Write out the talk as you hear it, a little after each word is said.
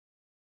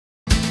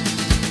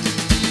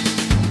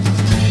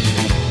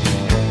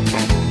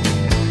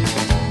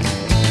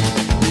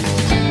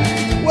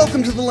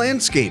Welcome to The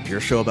Landscape, your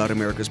show about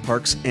America's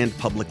parks and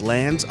public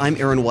lands. I'm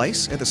Aaron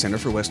Weiss at the Center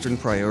for Western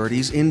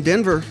Priorities in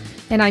Denver.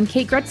 And I'm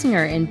Kate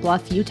Gretzinger in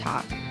Bluff,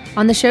 Utah.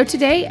 On the show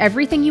today,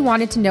 everything you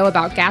wanted to know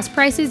about gas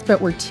prices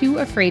but were too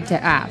afraid to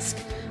ask.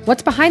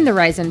 What's behind the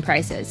rise in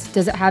prices?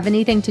 Does it have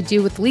anything to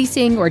do with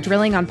leasing or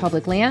drilling on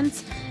public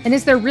lands? And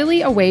is there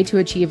really a way to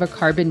achieve a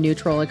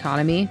carbon-neutral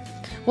economy?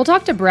 We'll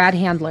talk to Brad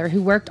Handler,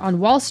 who worked on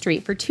Wall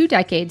Street for 2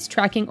 decades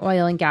tracking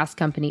oil and gas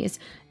companies.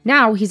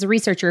 Now he's a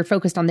researcher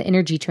focused on the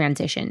energy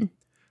transition.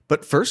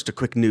 But first, a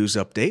quick news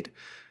update.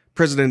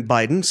 President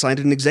Biden signed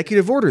an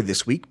executive order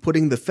this week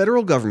putting the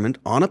federal government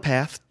on a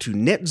path to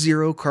net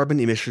zero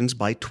carbon emissions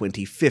by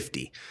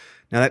 2050.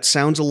 Now that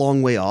sounds a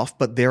long way off,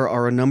 but there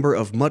are a number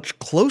of much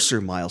closer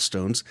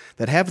milestones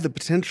that have the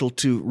potential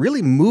to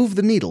really move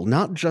the needle,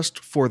 not just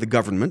for the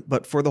government,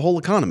 but for the whole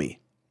economy.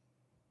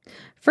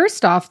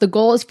 First off, the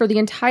goal is for the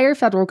entire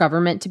federal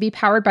government to be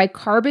powered by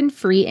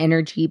carbon-free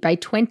energy by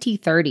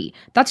 2030.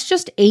 That's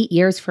just 8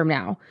 years from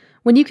now.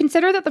 When you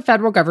consider that the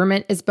federal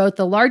government is both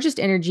the largest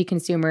energy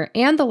consumer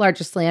and the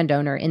largest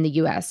landowner in the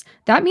U.S.,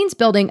 that means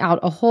building out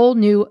a whole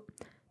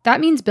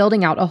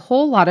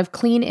lot of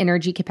clean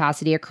energy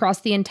capacity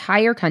across the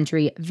entire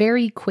country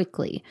very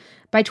quickly.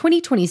 By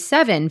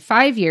 2027,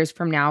 5 years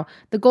from now,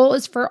 the goal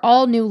is for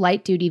all new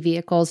light-duty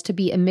vehicles to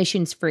be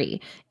emissions-free.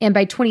 And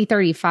by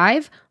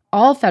 2035,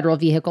 all federal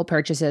vehicle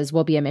purchases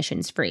will be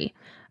emissions-free.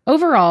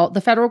 Overall,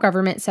 the federal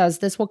government says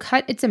this will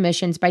cut its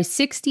emissions by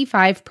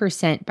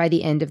 65% by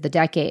the end of the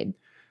decade.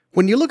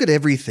 When you look at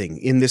everything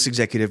in this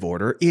executive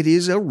order, it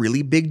is a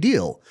really big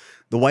deal.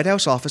 The White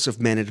House Office of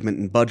Management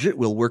and Budget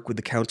will work with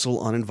the Council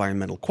on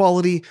Environmental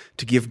Quality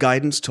to give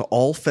guidance to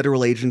all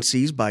federal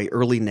agencies by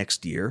early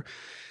next year.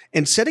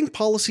 And setting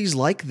policies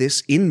like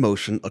this in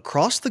motion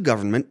across the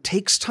government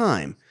takes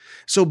time.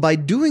 So by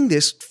doing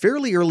this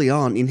fairly early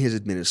on in his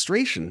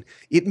administration,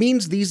 it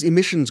means these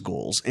emissions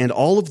goals and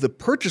all of the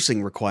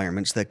purchasing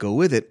requirements that go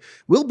with it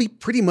will be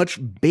pretty much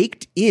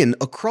baked in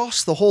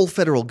across the whole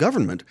federal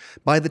government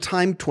by the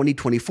time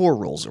 2024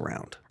 rolls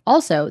around.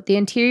 Also, the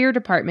Interior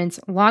Department's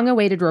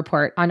long-awaited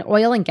report on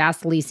oil and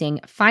gas leasing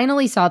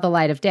finally saw the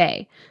light of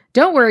day.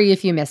 Don't worry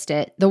if you missed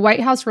it. The White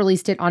House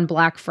released it on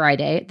Black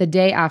Friday, the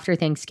day after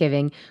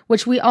Thanksgiving,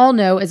 which we all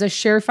know is a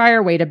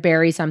surefire way to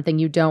bury something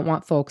you don't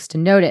want folks to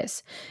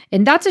notice.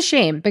 And that's a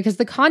shame because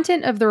the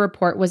content of the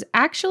report was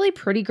actually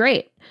pretty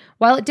great.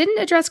 While it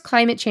didn't address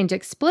climate change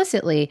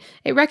explicitly,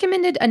 it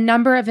recommended a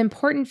number of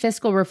important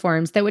fiscal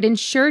reforms that would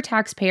ensure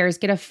taxpayers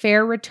get a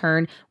fair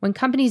return when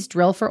companies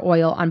drill for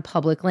oil on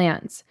public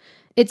lands.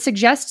 It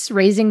suggests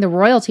raising the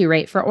royalty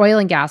rate for oil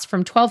and gas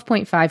from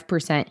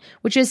 12.5%,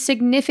 which is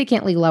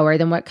significantly lower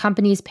than what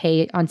companies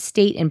pay on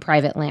state and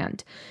private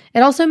land.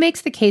 It also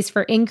makes the case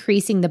for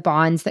increasing the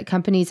bonds that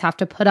companies have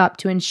to put up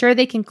to ensure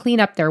they can clean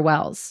up their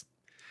wells.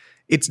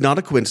 It's not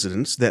a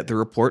coincidence that the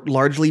report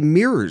largely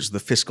mirrors the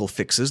fiscal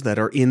fixes that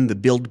are in the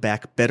Build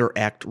Back Better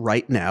Act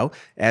right now,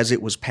 as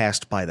it was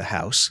passed by the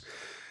House.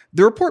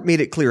 The report made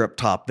it clear up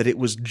top that it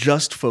was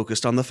just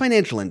focused on the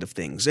financial end of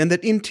things, and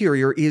that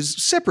Interior is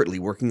separately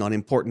working on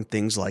important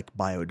things like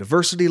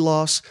biodiversity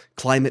loss,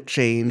 climate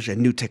change,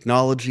 and new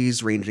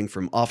technologies ranging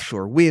from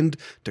offshore wind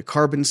to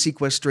carbon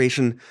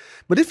sequestration.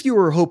 But if you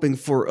were hoping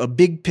for a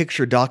big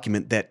picture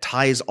document that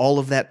ties all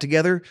of that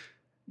together,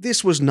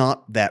 this was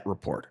not that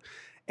report.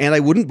 And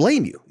I wouldn't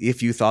blame you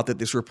if you thought that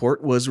this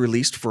report was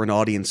released for an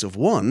audience of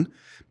one,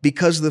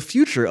 because the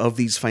future of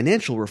these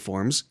financial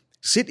reforms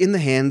sit in the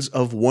hands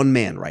of one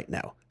man right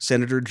now,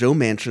 Senator Joe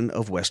Manchin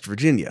of West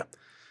Virginia.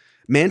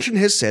 Manchin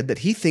has said that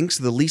he thinks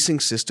the leasing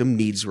system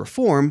needs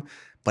reform,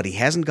 but he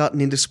hasn't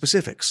gotten into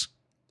specifics.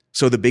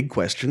 So the big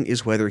question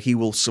is whether he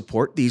will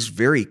support these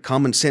very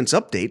common sense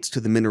updates to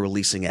the Mineral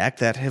Leasing Act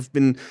that have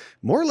been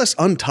more or less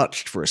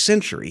untouched for a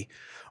century,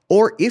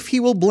 or if he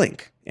will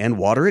blink and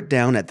water it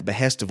down at the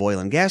behest of oil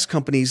and gas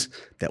companies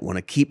that want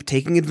to keep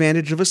taking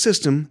advantage of a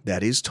system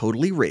that is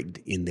totally rigged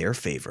in their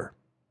favor.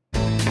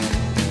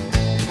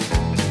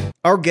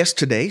 Our guest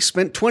today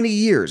spent 20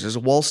 years as a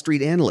Wall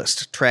Street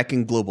analyst,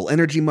 tracking global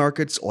energy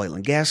markets, oil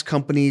and gas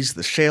companies,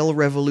 the shale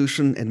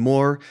revolution, and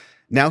more.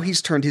 Now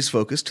he's turned his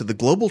focus to the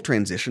global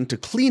transition to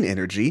clean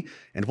energy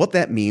and what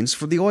that means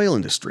for the oil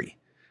industry.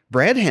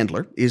 Brad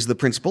Handler is the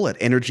principal at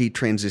Energy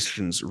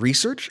Transitions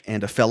Research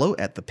and a fellow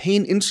at the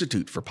Payne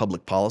Institute for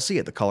Public Policy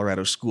at the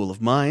Colorado School of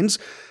Mines.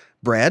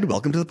 Brad,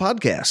 welcome to the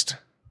podcast.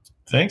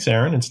 Thanks,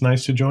 Aaron. It's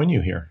nice to join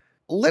you here.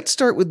 Let's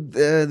start with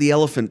the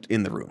elephant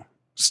in the room.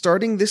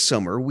 Starting this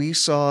summer, we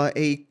saw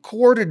a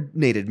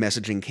coordinated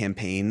messaging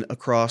campaign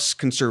across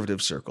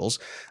conservative circles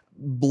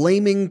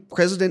blaming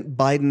President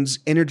Biden's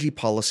energy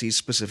policies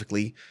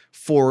specifically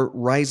for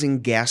rising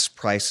gas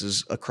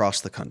prices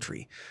across the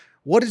country.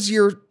 What is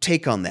your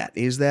take on that?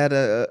 Is that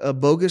a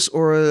bogus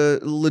or a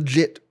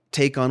legit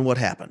take on what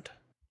happened?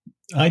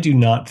 I do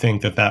not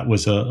think that that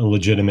was a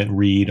legitimate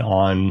read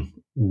on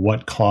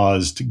what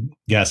caused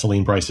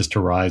gasoline prices to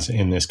rise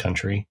in this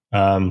country.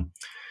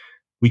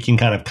 We can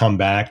kind of come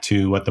back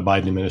to what the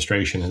Biden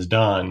administration has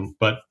done,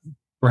 but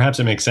perhaps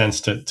it makes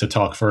sense to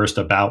talk first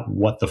about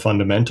what the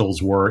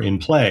fundamentals were in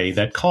play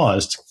that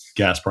caused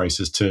gas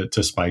prices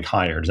to spike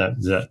higher.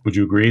 Would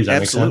you agree? Does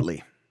that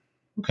Absolutely.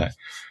 Make sense?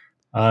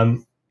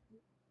 Okay.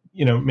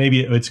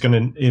 Maybe it's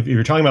going to, if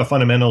you're talking about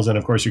fundamentals, and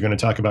of course you're going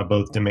to talk about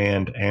both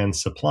demand and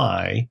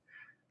supply,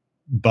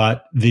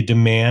 but the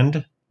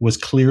demand was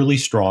clearly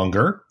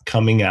stronger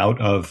coming out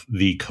of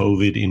the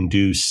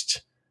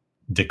COVID-induced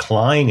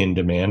decline in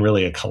demand,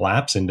 really a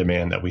collapse in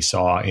demand that we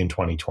saw in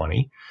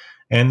 2020.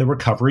 And the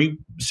recovery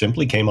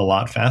simply came a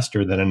lot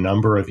faster than a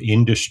number of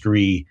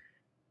industry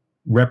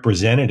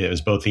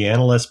representatives, both the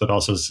analysts, but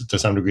also to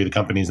some degree the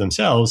companies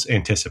themselves,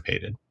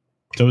 anticipated.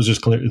 So it was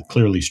just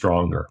clearly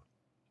stronger.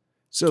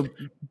 So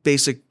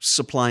basic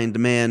supply and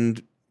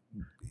demand,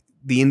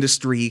 the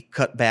industry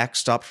cut back,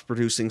 stopped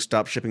producing,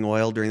 stopped shipping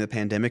oil during the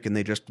pandemic, and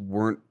they just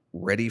weren't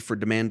ready for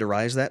demand to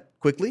rise that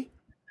quickly?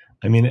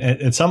 I mean,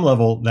 at some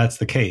level, that's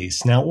the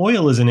case. Now,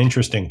 oil is an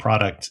interesting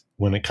product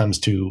when it comes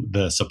to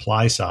the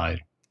supply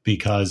side,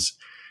 because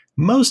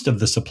most of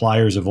the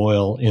suppliers of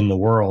oil in the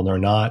world are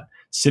not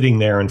sitting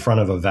there in front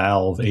of a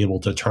valve able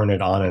to turn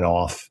it on and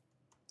off.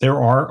 There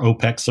are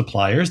OPEC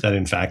suppliers that,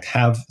 in fact,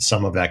 have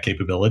some of that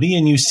capability.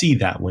 And you see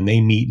that when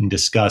they meet and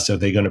discuss, are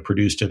they going to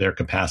produce to their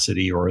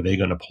capacity or are they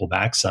going to pull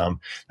back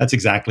some? That's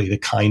exactly the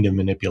kind of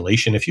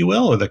manipulation, if you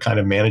will, or the kind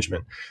of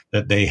management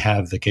that they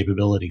have the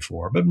capability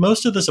for. But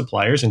most of the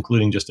suppliers,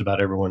 including just about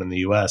everyone in the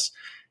US,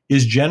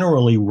 is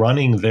generally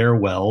running their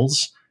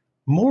wells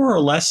more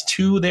or less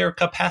to their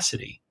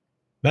capacity.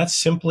 That's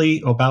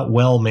simply about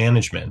well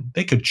management.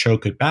 They could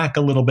choke it back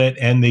a little bit,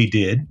 and they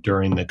did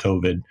during the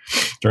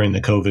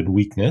COVID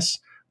weakness,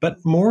 but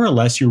more or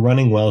less you're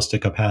running wells to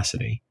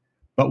capacity.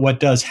 But what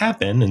does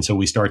happen, and so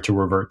we start to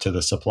revert to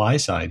the supply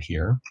side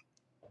here,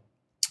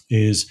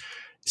 is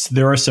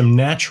there are some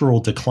natural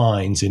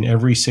declines in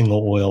every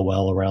single oil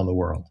well around the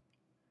world.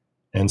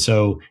 And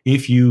so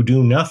if you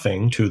do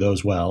nothing to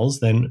those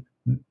wells, then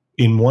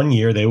in 1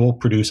 year they will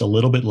produce a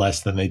little bit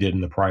less than they did in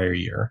the prior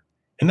year.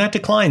 And that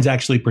decline is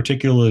actually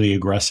particularly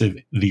aggressive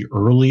the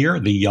earlier,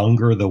 the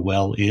younger the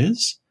well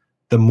is,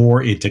 the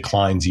more it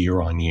declines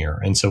year on year.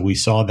 And so we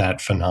saw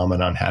that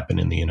phenomenon happen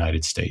in the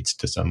United States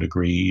to some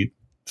degree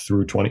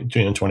through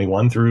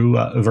 2021 through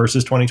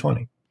versus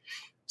 2020.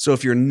 So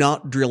if you're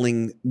not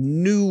drilling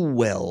new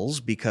wells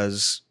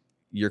because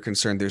you're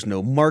concerned there's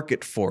no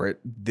market for it,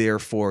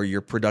 therefore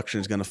your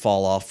production is going to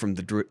fall off from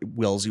the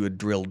wells you had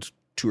drilled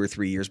 2 or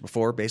 3 years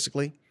before,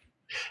 basically?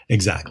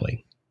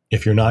 Exactly.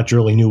 If you're not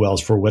drilling new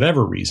wells for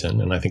whatever reason,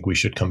 and I think we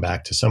should come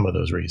back to some of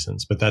those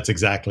reasons, but that's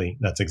exactly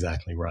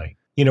right.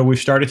 We've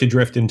started to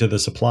drift into the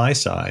supply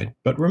side,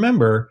 but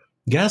remember,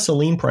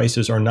 gasoline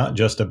prices are not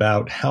just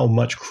about how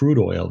much crude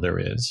oil there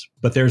is,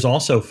 but there's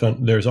also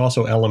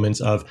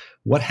elements of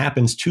what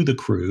happens to the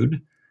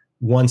crude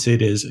once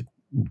it is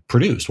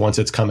produced, once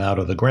it's come out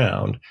of the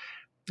ground.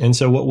 And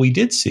so what we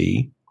did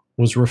see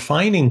was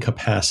refining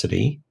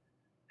capacity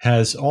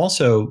has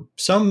also,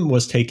 some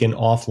was taken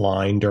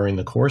offline during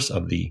the course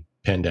of the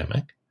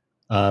pandemic.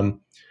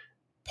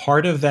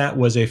 Part of that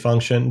was a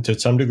function, to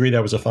some degree,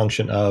 that was a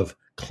function of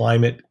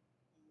climate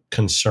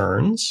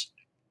concerns.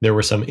 There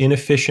were some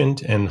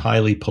inefficient and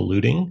highly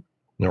polluting,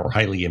 or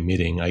highly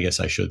emitting, I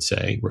guess I should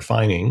say,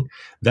 refining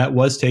that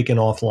was taken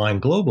offline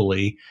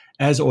globally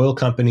as oil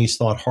companies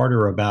thought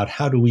harder about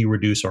how do we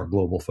reduce our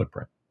global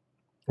footprint,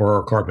 or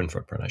our carbon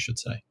footprint, I should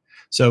say.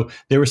 So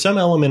there was some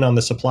element on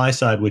the supply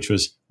side, which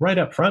was right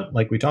up front,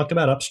 like we talked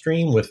about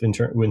upstream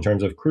in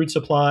terms of crude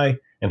supply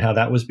and how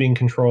that was being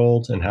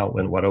controlled and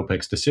what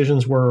OPEC's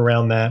decisions were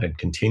around that and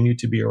continue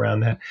to be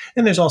around that.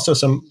 And there's also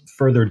some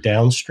further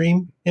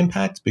downstream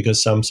impact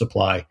because some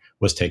supply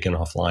was taken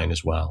offline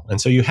as well. And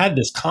so you had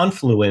this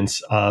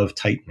confluence of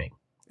tightening.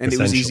 And it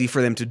was easy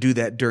for them to do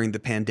that during the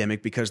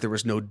pandemic because there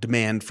was no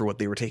demand for what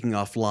they were taking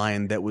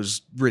offline that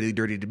was really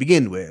dirty to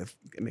begin with.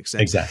 It makes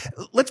sense.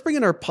 Exactly. Let's bring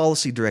in our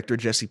policy director,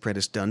 Jesse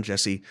Prentice Dunn.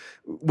 Jesse,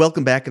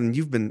 welcome back. And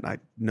you've been, I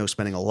know,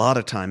 spending a lot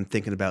of time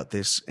thinking about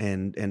this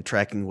and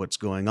tracking what's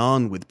going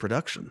on with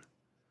production.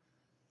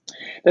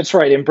 That's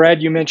right. And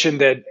Brad, you mentioned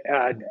that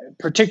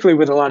particularly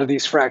with a lot of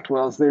these fracked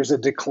wells, there's a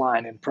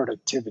decline in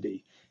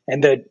productivity.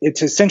 And that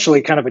it's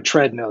essentially kind of a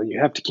treadmill. You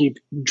have to keep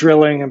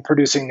drilling and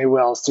producing new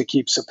wells to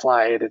keep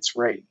supply at its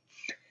rate.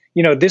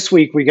 This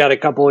week we got a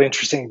couple of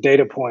interesting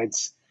data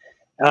points.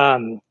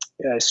 A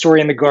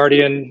story in The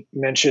Guardian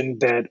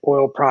mentioned that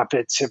oil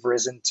profits have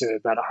risen to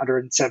about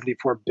 $174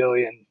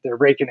 billion. They're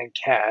raking in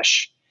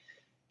cash.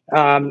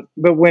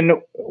 But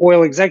when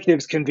oil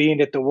executives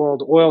convened at the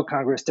World Oil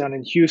Congress down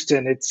in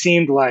Houston, it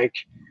seemed like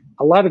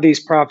a lot of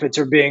these profits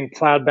are being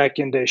plowed back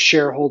into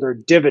shareholder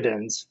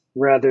dividends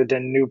rather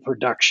than new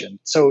production.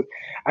 So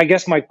I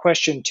guess my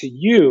question to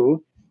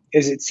you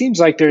is, it seems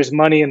like there's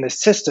money in the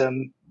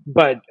system,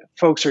 but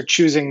folks are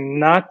choosing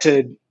not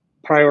to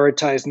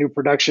prioritize new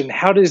production.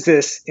 How does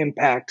this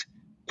impact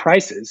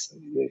prices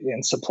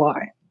and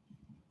supply?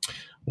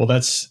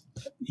 Well,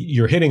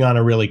 you're hitting on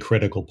a really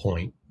critical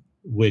point,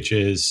 which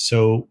is,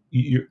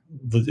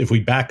 if we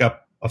back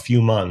up a few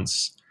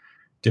months,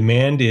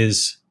 demand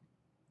is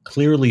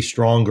clearly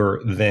stronger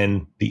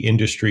than the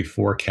industry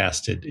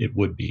forecasted it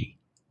would be.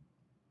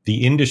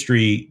 The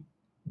industry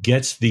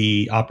gets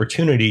the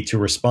opportunity to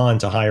respond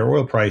to higher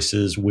oil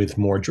prices with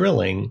more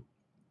drilling.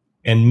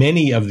 And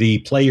many of the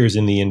players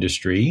in the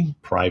industry,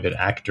 private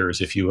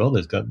actors, if you will,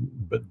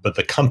 but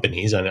the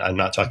companies, and I'm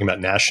not talking about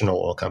national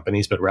oil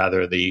companies, but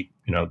rather the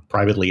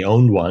privately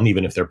owned one,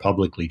 even if they're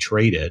publicly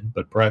traded,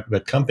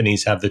 but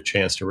companies have the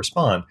chance to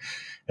respond.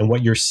 And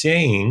what you're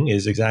saying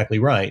is exactly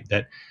right,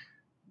 that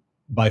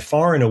by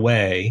far and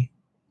away,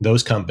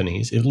 those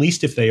companies, at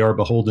least if they are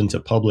beholden to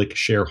public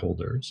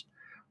shareholders,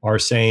 are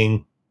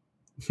saying,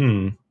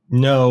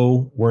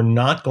 no, we're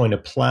not going to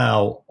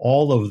plow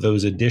all of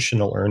those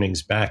additional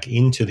earnings back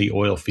into the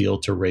oil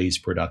field to raise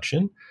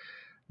production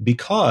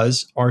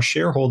because our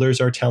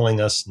shareholders are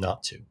telling us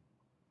not to.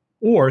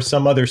 Or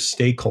some other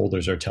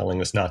stakeholders are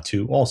telling us not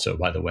to also,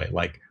 by the way,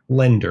 like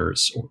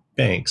lenders or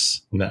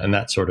banks and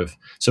that sort of.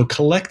 So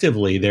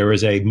collectively, there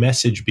is a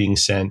message being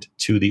sent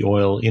to the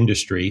oil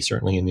industry,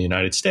 certainly in the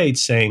United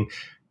States, saying,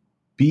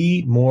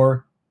 be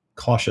more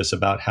cautious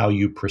about how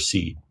you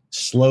proceed.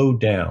 Slow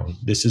down.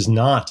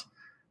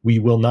 We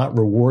will not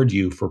reward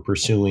you for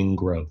pursuing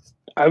growth.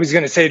 I was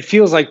going to say, it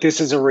feels like this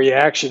is a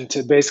reaction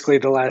to basically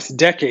the last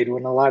decade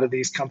when a lot of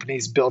these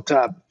companies built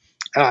up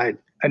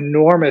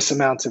enormous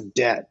amounts of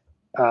debt,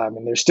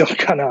 and they're still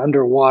kind of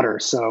underwater.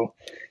 So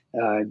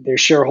their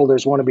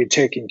shareholders want to be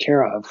taken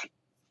care of.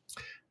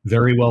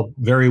 Very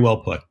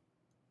well put.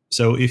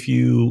 So if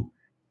you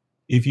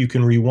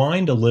can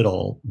rewind a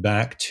little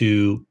back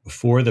to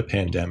before the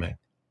pandemic,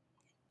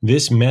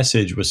 this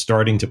message was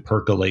starting to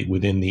percolate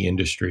within the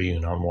industry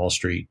and on Wall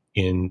Street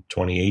in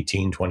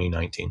 2018,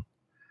 2019.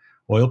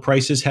 Oil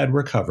prices had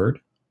recovered,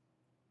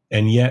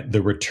 and yet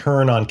the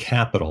return on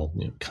capital,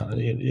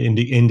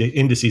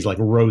 indices like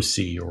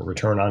ROCE or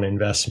return on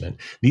investment,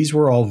 these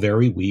were all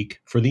very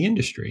weak for the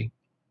industry.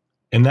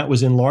 And that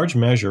was in large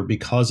measure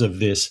because of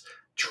this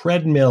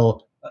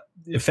treadmill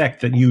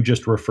effect that you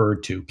just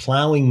referred to,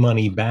 plowing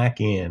money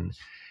back in.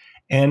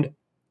 And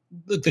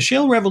the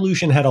shale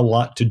revolution had a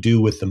lot to do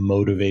with the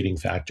motivating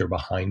factor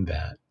behind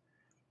that.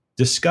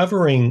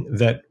 Discovering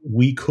that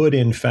we could,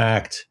 in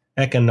fact,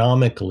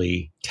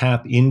 economically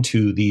tap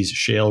into these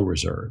shale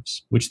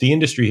reserves, which the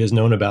industry has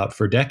known about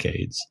for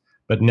decades,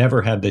 but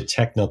never had the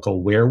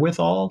technical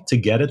wherewithal to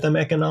get at them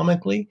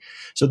economically.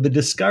 So the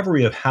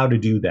discovery of how to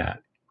do that,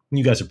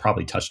 you guys have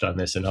probably touched on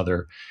this in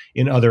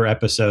other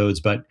episodes,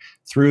 but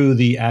through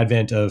the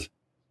advent of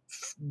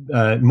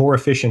more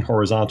efficient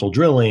horizontal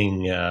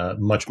drilling,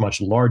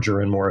 much larger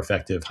and more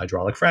effective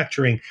hydraulic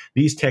fracturing,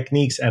 these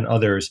techniques and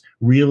others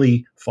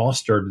really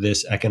fostered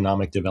this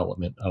economic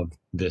development of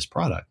this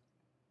product.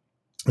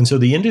 And so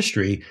the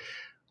industry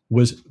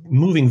was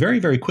moving very,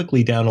 very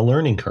quickly down a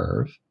learning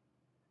curve,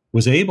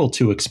 was able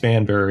to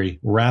expand very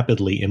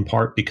rapidly, in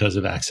part because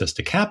of access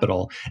to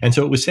capital. And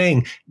so it was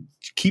saying,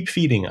 keep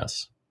feeding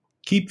us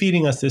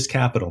this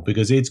capital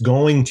because it's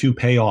going to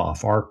pay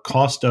off. Our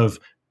cost of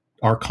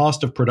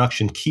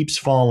production keeps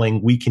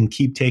falling. We can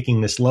keep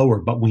taking this lower,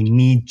 but we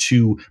need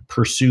to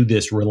pursue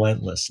this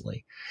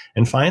relentlessly.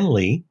 And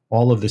finally,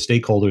 all of the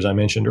stakeholders I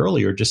mentioned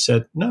earlier just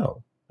said,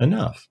 no,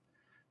 enough.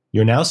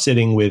 You're now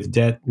sitting with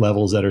debt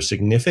levels that are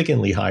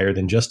significantly higher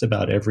than just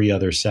about every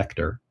other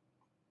sector.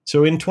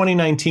 So in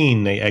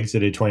 2019, they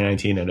exited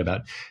 2019 at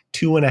about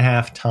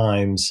 2.5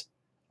 times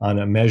on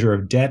a measure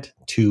of debt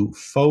to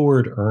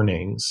forward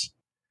earnings.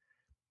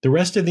 The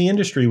rest of the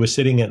industry was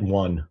sitting at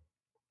 1.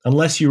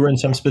 Unless you were in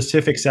some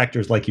specific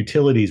sectors like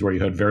utilities where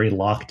you had very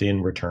locked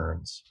in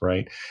returns,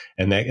 right?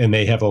 And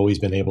they have always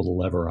been able to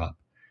lever up.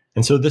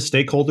 And so the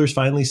stakeholders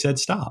finally said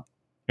stop.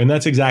 And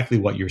that's exactly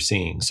what you're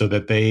seeing. So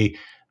that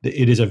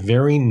it is a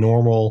very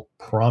normal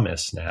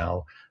promise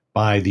now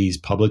by these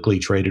publicly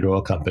traded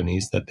oil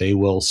companies that they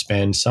will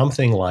spend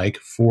something like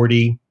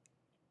 60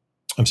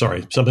 to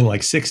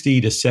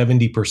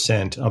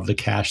 70% of the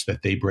cash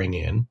that they bring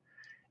in.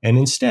 And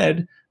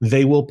instead,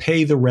 they will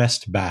pay the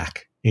rest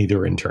back,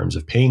 either in terms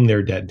of paying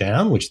their debt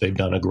down, which they've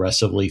done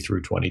aggressively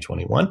through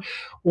 2021,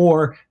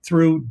 or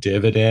through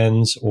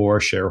dividends or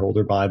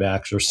shareholder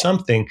buybacks or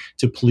something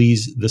to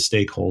please the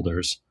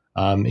stakeholders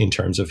in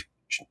terms of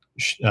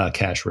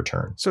cash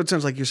return. So it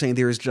sounds like you're saying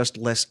there is just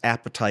less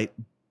appetite,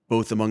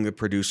 both among the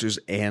producers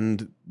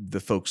and the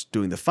folks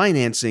doing the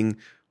financing,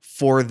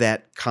 for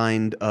that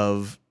kind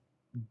of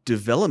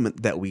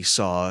development that we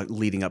saw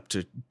leading up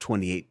to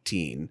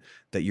 2018,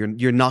 that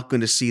you're not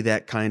going to see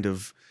that kind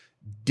of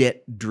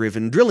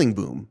debt-driven drilling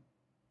boom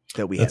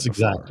that we had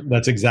before.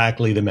 That's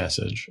exactly the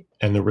message.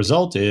 And the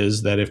result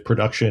is that if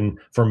production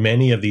for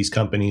many of these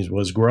companies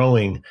was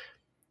growing,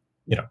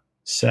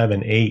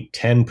 7, 8,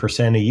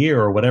 10% a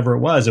year or whatever it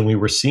was, and we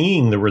were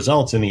seeing the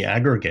results in the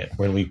aggregate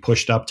when we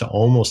pushed up to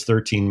almost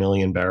 13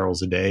 million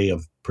barrels a day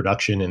of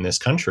production in this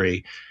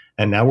country,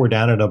 and now we're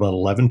down at about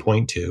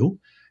 11.2,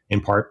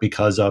 in part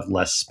because of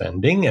less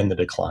spending and the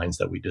declines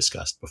that we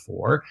discussed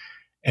before.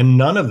 And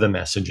none of the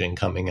messaging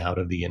coming out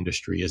of the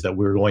industry is that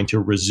we're going to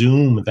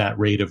resume that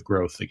rate of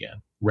growth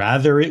again.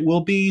 Rather, it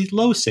will be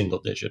low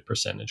single-digit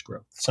percentage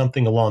growth,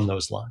 something along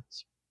those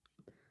lines.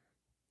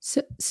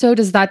 So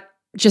does that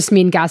just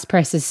mean gas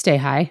prices stay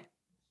high?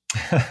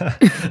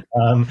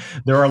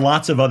 There are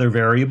lots of other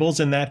variables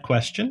in that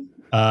question.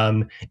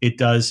 It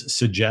does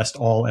suggest,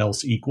 all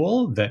else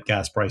equal, that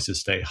gas prices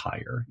stay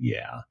higher.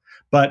 Yeah.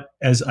 But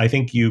as I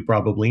think you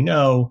probably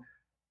know,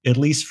 at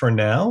least for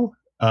now,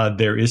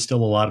 there is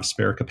still a lot of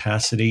spare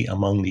capacity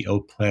among the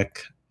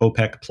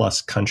OPEC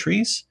plus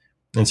countries.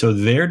 And so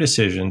their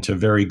decision to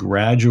very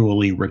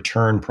gradually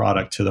return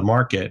product to the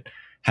market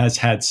has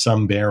had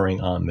some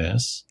bearing on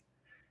this.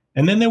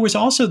 And then there was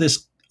also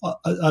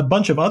a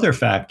bunch of other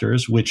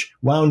factors which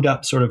wound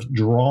up sort of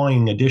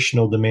drawing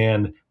additional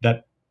demand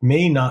that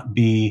may not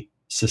be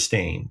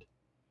sustained.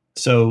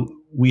 So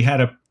we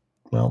had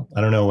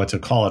I don't know what to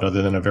call it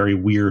other than a very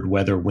weird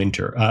weather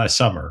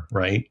summer,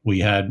 right? We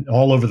had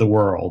all over the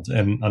world.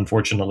 And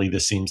unfortunately,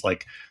 this seems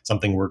like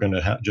something we're going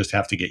to just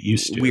have to get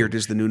used to. Weird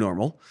is the new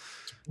normal.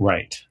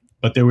 Right.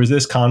 But there was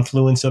this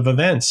confluence of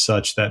events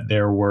such that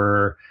there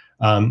were,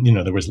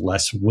 there was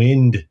less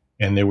wind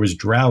and there was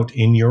drought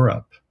in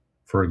Europe,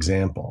 for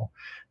example.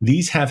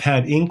 These have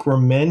had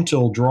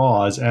incremental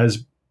draws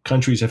as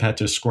countries have had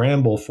to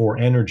scramble for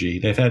energy.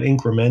 They've had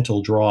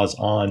incremental draws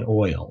on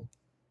oil.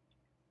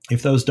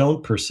 If those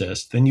don't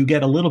persist, then you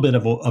get a little bit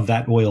of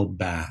that oil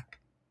back.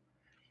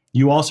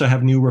 You also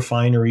have new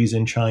refineries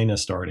in China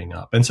starting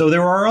up. And so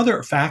there are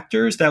other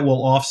factors that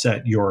will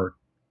offset your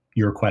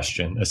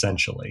question,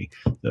 essentially.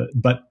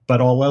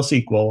 But all else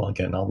equal,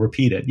 again, I'll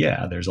repeat it.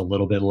 Yeah, there's a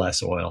little bit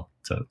less oil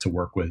to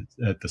work with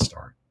at the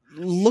start.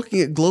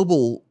 Looking at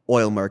global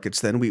oil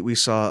markets, then, we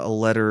saw a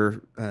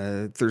letter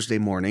Thursday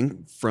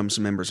morning from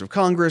some members of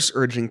Congress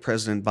urging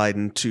President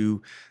Biden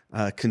to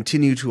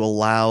continue to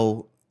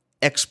allow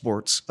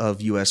exports of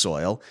U.S.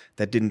 oil.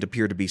 That didn't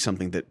appear to be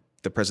something that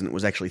the president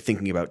was actually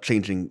thinking about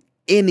changing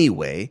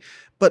anyway.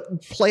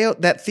 But play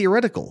out that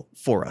theoretical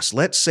for us.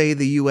 Let's say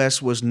the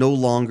U.S. was no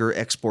longer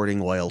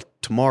exporting oil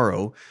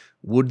tomorrow.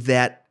 Would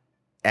that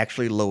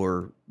actually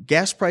lower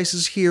gas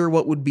prices here?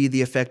 What would be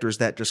the effect, or is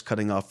that just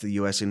cutting off the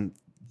U.S. in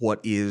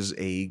what is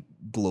a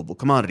global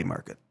commodity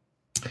market?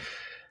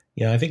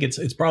 Yeah, I think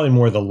it's probably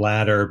more the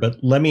latter, but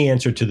let me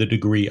answer to the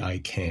degree I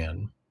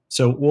can.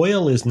 So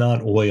oil is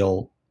not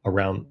always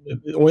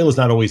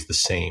the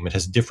same. It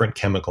has different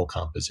chemical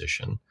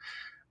composition.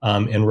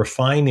 And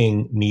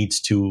refining needs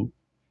to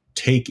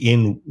take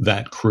in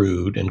that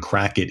crude and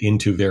crack it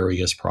into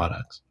various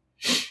products.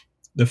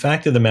 The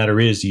fact of the matter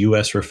is,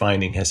 U.S.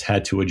 refining has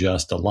had to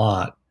adjust a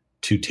lot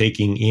to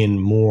taking in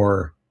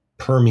more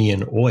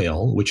Permian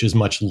oil, which is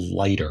much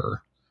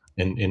lighter.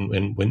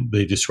 And when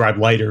they describe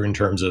lighter in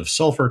terms of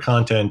sulfur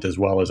content as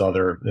well as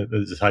other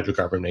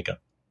hydrocarbon makeup.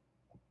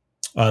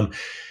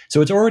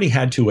 So it's already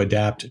had to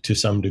adapt to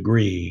some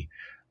degree.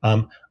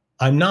 I'm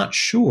not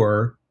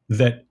sure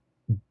that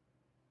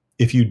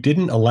if you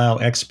didn't allow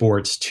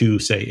exports to,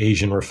 say,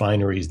 Asian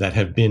refineries that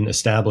have been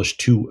established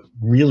to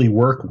really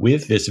work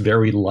with this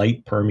very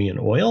light Permian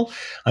oil,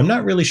 I'm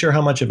not really sure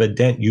how much of a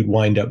dent you'd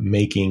wind up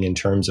making in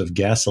terms of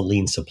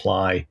gasoline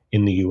supply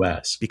in the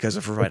U.S. Because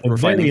of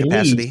refining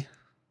capacity?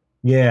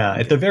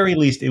 At the very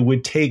least, it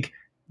would take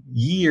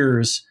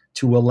years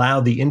to allow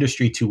the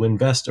industry to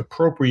invest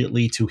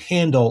appropriately to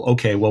handle,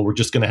 we're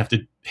just going to have to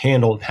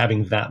handle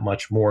having that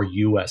much more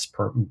U.S.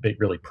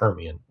 really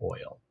Permian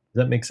oil.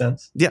 Does that make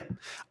sense? Yeah.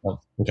 Oh,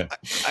 okay.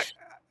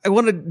 I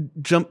want to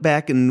jump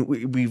back, and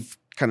we've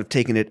kind of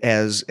taken it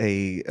as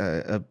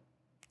a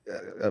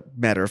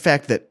matter of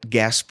fact that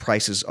gas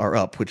prices are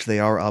up, which they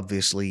are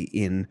obviously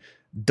in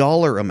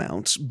dollar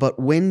amounts. But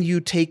when you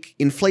take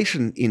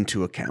inflation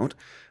into account,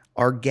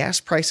 are gas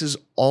prices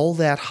all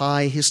that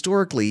high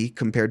historically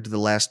compared to the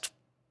last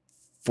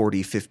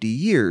 40, 50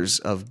 years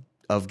of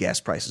gas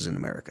prices in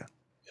America?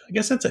 I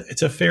guess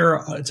it's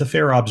a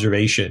fair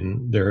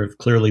observation. There have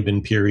clearly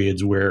been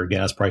periods where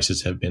gas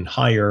prices have been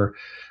higher.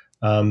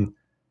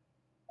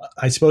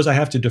 I suppose I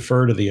have to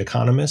defer to the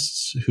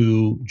economists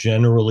who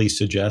generally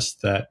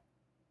suggest that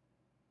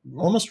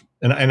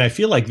and I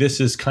feel like this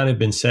has kind of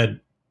been said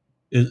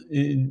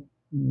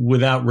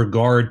without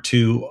regard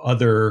to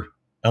other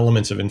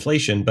elements of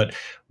inflation, but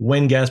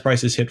when gas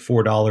prices hit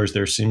 $4,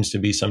 there seems to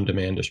be some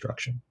demand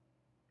destruction.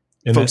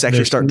 And folks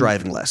actually start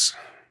driving less.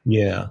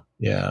 Yeah.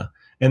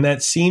 And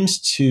that seems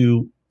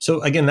to,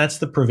 so again, that's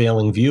the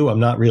prevailing view. I'm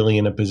not really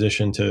in a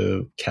position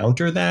to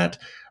counter that.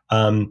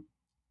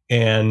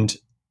 And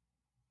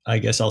I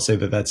guess I'll say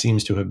that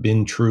seems to have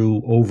been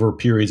true over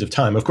periods of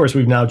time. Of course,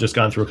 we've now just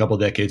gone through a couple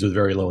of decades with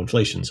very low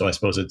inflation. So I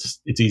suppose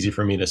it's easy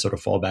for me to sort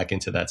of fall back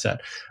into that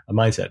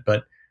mindset.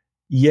 But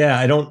yeah,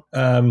 I don't,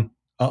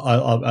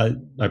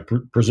 I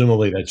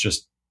presumably that's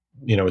just,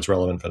 it's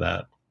relevant for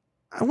that.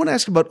 I want to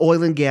ask about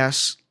oil and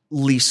gas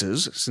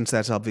leases, since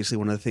that's obviously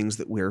one of the things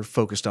that we're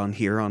focused on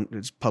here on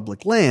its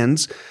public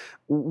lands.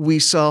 We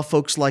saw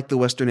folks like the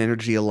Western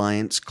Energy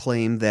Alliance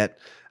claim that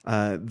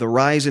the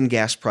rise in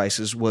gas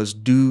prices was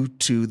due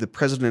to the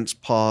president's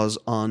pause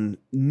on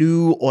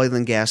new oil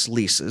and gas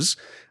leases,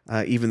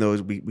 even though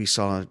we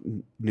saw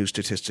new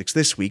statistics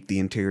this week. The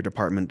Interior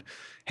Department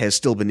has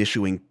still been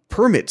issuing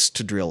permits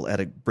to drill at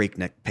a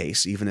breakneck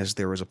pace, even as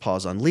there was a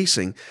pause on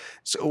leasing.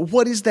 So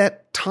what is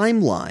that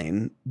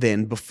timeline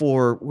then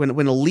before,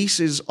 when a lease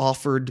is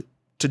offered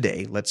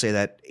today, let's say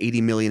that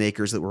 80 million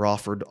acres that were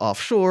offered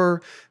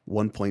offshore,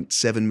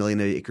 1.7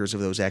 million acres of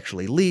those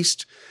actually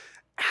leased,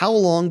 how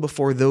long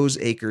before those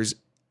acres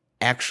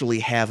actually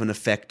have an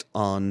effect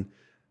on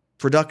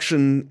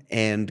production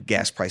and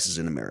gas prices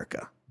in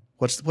America?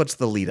 What's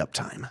the lead up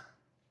time?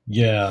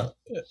 Yeah,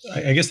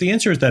 I guess the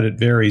answer is that it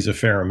varies a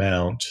fair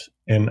amount.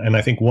 And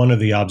I think one of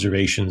the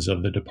observations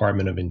of the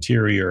Department of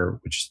Interior,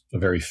 which is a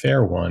very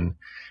fair one,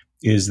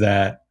 is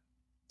that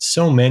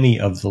so many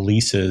of the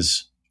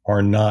leases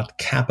are not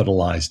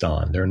capitalized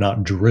on. They're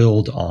not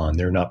drilled on.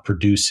 They're not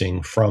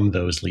producing from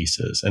those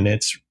leases. And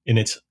it's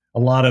a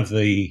lot of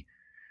the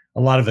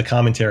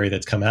commentary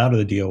that's come out of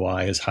the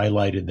DOI has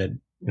highlighted that,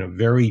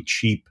 very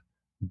cheap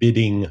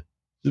bidding,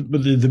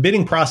 the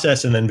bidding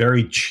process, and then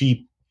very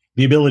cheap,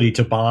 the ability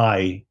to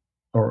buy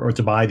or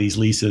to buy these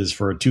leases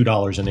for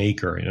 $2 an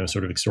acre,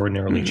 sort of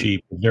extraordinarily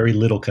cheap, very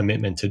little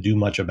commitment to do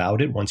much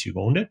about it once you've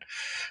owned it,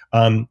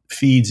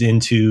 feeds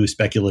into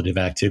speculative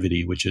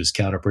activity, which is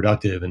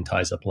counterproductive and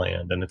ties up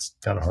land. And it's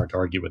kind of hard to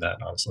argue with that,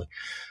 honestly.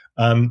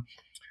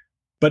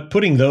 But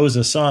putting those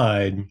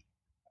aside,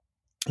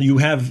 you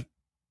have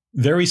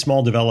very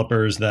small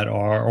developers that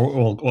are,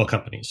 or oil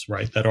companies,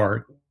 right, that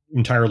are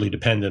entirely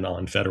dependent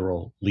on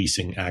federal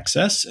leasing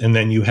access. And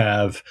then you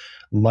have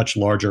much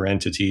larger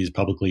entities,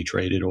 publicly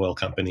traded oil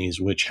companies,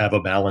 which have a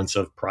balance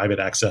of private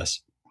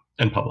access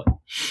and public.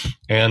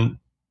 And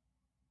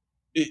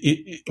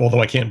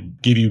although I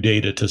can't give you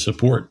data to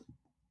support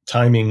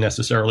timing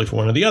necessarily for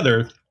one or the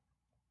other,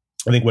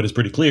 I think what is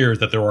pretty clear is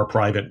that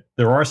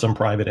there are some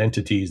private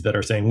entities that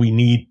are saying we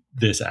need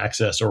this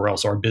access or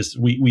else our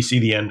business, we see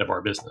the end of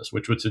our business,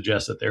 which would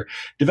suggest that they're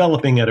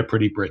developing at a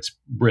pretty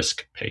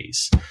brisk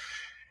pace.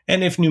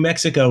 And if New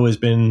Mexico has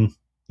been,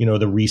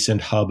 the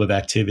recent hub of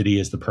activity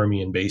as the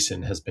Permian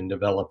Basin has been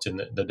developed in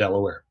the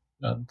Delaware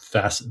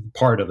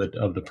part of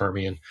the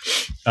Permian,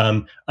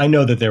 I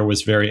know that there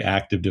was very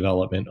active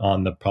development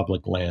on the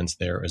public lands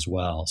there as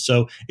well.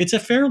 So it's a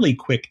fairly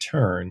quick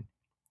turn.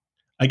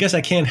 I guess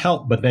I can't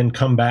help but then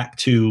come back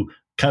to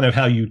kind of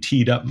how you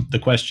teed up the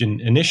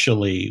question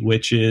initially,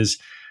 which is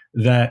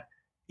that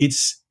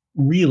it's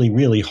really,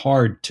 really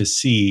hard to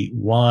see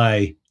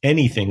why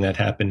anything that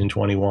happened in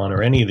 21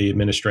 or any of the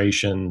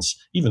administrations,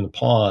 even the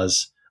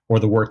pause or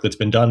the work that's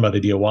been done by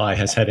the DOI,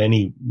 has had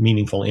any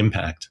meaningful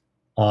impact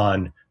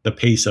on the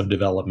pace of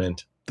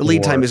development. The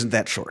lead time isn't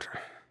that short.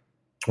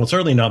 Well,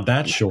 certainly not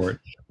that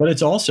short, but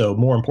it's also,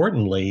 more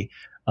importantly,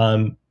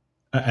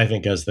 I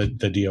think, as the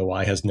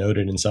DOI has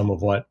noted in some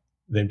of what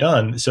they've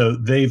done. So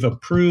they've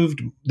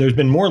approved, there's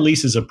been more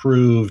leases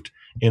approved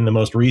in the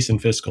most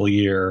recent fiscal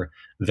year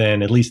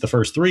than at least the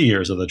first 3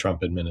 years of the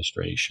Trump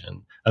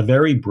administration. A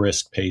very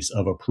brisk pace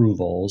of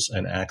approvals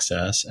and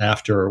access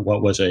after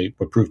what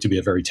proved to be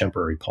a very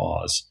temporary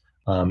pause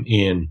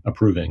in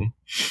approving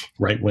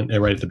right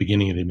at the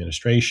beginning of the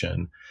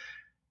administration.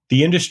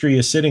 The industry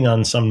is sitting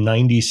on some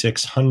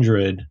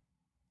 9,600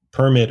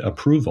 permit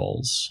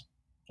approvals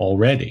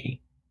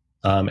already,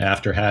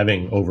 after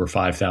having over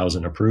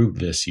 5,000 approved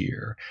this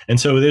year.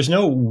 And so there's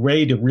no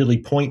way to really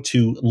point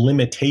to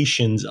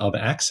limitations of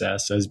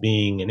access as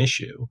being an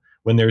issue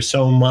when there's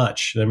so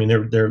much. I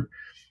mean,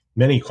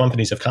 many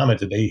companies have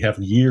commented they have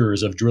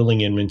years of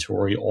drilling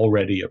inventory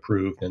already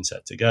approved and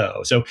set to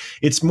go. So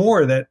it's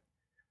more that,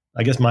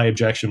 I guess my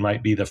objection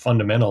might be the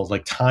fundamentals,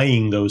 like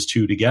tying those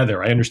two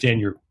together. I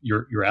understand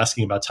you're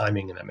asking about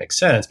timing, and that makes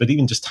sense, but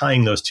even just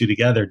tying those two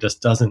together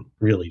just doesn't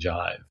really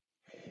jive.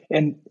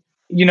 And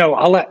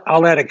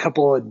I'll add a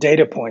couple of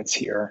data points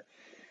here.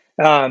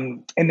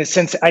 In the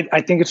sense,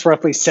 I think it's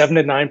roughly 7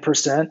 to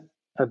 9%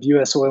 of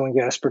U.S. oil and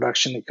gas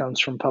production that comes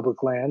from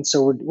public land.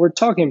 So we're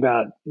talking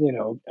about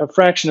a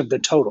fraction of the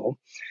total.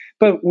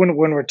 But when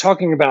we're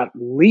talking about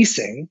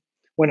leasing,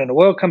 when an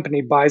oil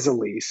company buys a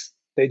lease,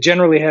 they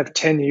generally have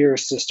 10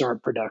 years to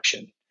start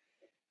production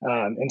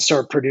and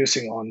start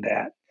producing on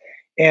that.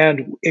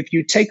 And if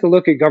you take a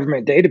look at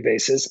government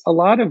databases, a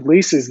lot of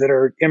leases that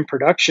are in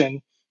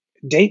production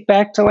date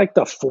back to like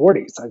the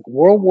 40s, like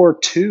World War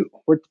II.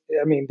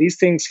 These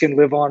things can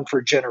live on for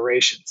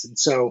generations. And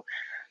so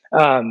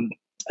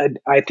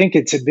I think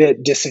it's a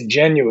bit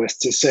disingenuous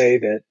to say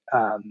that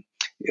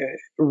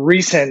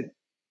recent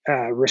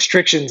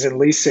restrictions in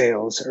lease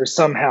sales are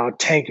somehow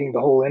tanking the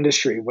whole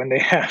industry when they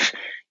have,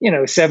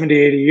 70,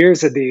 80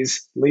 years of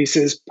these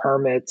leases,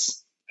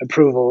 permits,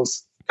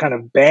 approvals kind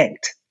of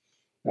banked.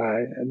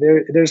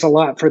 There's a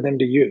lot for them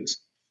to use.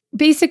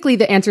 Basically,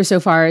 the answer so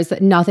far is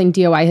that nothing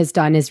DOI has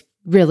done is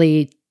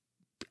really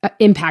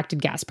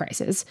impacted gas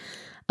prices,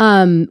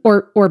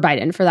 or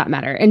Biden for that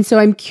matter. And so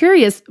I'm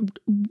curious,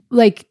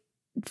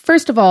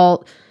 first of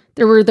all,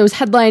 there were those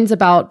headlines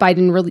about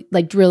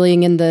Biden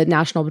drilling in the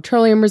National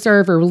Petroleum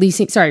Reserve or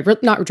releasing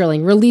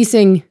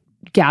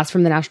gas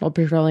from the National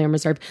Petroleum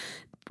Reserve.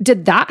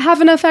 Did that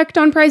have an effect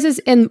on prices?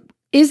 And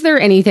is there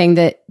anything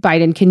that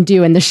Biden can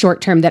do in the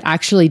short term that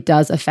actually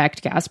does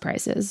affect gas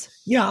prices?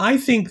 Yeah, I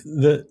think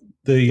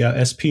the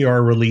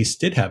SPR release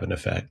does have an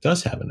effect.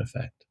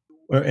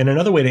 And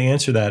another way to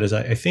answer that is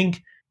I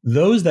think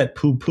those that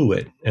poo-poo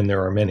it, and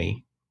there are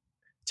many,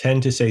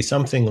 tend to say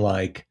something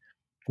like,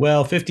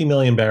 well, 50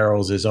 million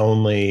barrels is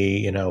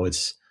only,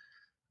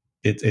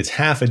 it's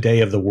half a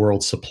day of the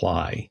world's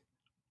supply,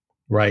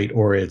 right?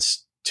 Or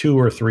it's 2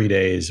 or 3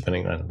 days,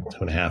 depending on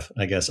 2.5,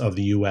 I guess, of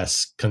the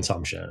U.S.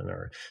 consumption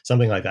or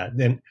something like that.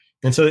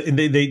 And so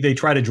they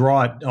try to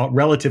draw it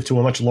relative to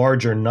a much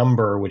larger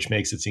number, which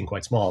makes it seem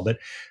quite small.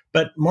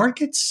 But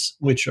markets,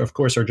 which of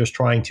course are just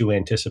trying to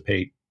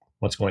anticipate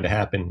what's going to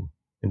happen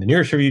in the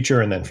near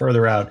future and then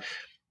further out,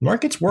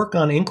 markets work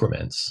on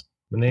increments.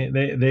 And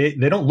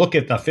they don't look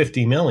at the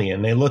 50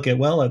 million. They look at,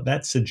 well,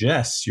 that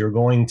suggests you're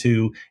going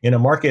to, in a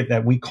market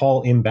that we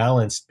call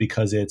imbalanced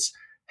because it's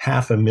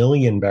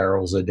 500,000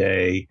 barrels a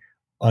day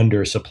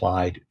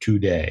undersupplied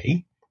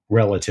today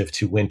relative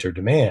to winter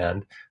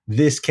demand,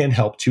 this can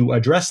help to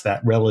address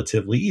that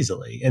relatively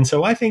easily. And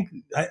so I think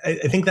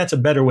that's a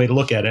better way to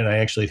look at it. And I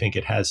actually think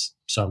it has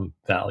some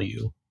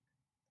value.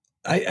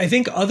 I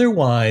think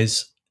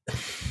otherwise,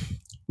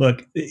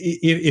 look,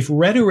 if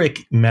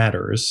rhetoric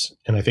matters,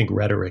 and I think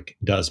rhetoric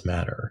does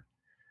matter,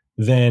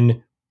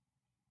 then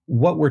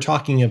what we're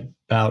talking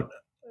about,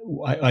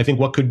 I think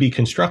what could be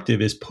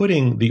constructive is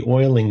putting the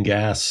oil and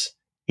gas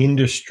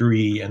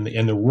industry and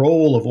the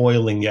role of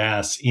oil and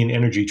gas in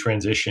energy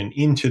transition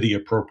into the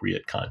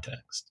appropriate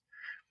context.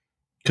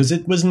 Because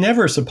it was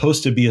never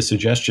supposed to be a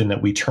suggestion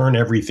that we turn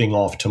everything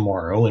off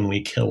tomorrow and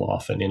we kill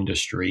off an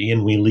industry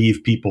and we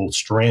leave people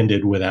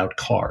stranded without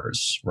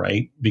cars,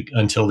 right?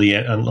 Until the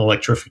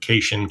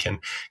electrification can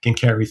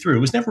carry through.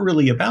 It was never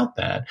really about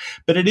that.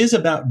 But it is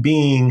about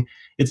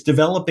it's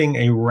developing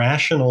a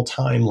rational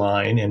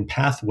timeline and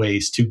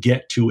pathways to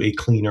get to a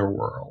cleaner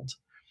world.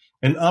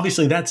 And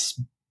obviously that's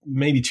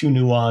maybe too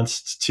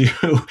nuanced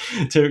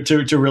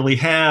to really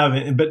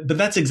have, but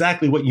that's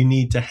exactly what you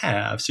need to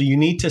have. So you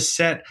need to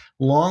set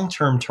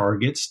long-term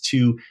targets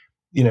to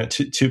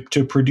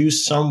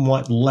produce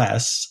somewhat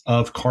less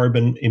of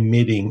carbon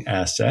emitting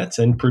assets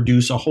and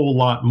produce a whole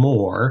lot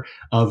more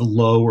of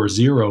low or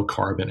zero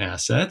carbon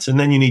assets. And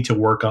then you need to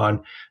work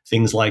on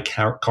things like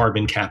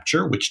carbon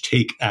capture, which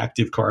take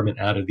active carbon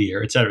out of the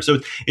air, et cetera. So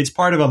it's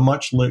part of a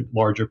much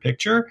larger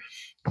picture.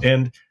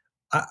 And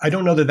I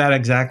don't know that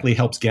exactly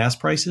helps gas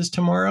prices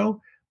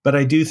tomorrow, but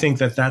I do think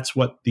that that's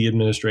what the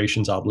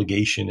administration's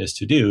obligation is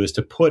to do, is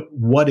to put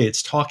what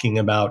it's talking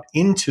about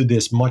into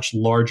this much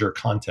larger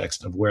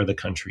context of where the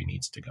country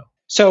needs to go.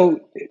 So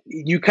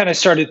you kind of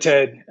started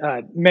to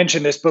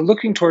mention this, but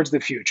looking towards the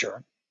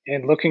future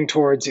and looking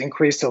towards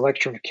increased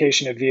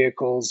electrification of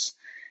vehicles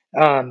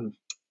and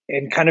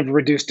kind of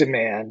reduced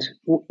demand,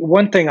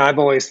 one thing I've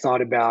always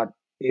thought about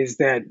is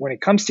that when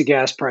it comes to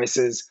gas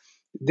prices,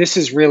 this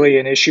is really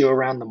an issue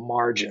around the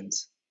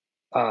margins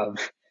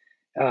of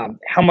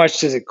how much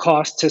does it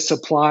cost to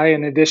supply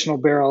an additional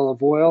barrel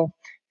of oil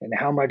and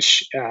how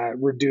much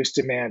reduced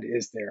demand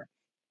is there.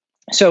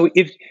 So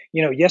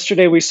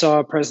yesterday we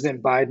saw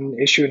President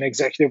Biden issue an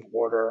executive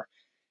order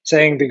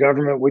saying the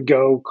government would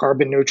go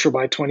carbon neutral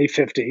by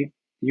 2050.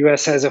 The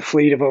U.S. has a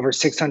fleet of over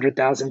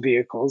 600,000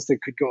 vehicles that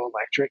could go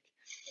electric.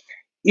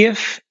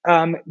 If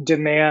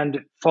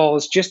demand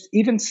falls just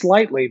even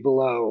slightly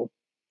below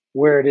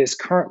where it is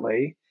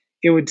currently,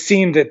 it would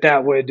seem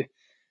that would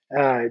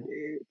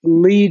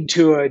lead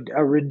to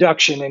a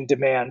reduction in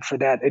demand for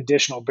that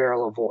additional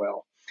barrel of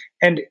oil.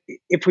 And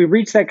if we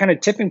reach that kind of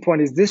tipping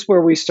point, is this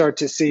where we start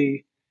to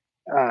see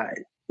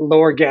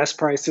lower gas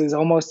prices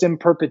almost in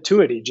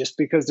perpetuity just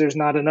because there's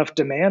not enough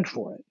demand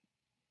for it?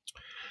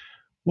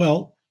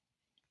 Well,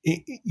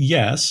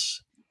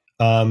 yes.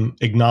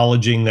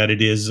 Acknowledging that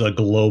it is a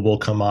global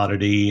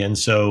commodity. And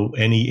so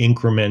any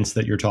increments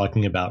that you're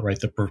talking about, right,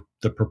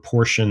 the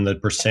proportion, the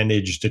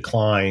percentage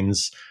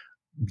declines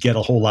get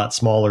a whole lot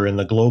smaller in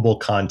the global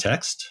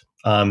context.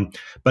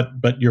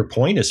 But your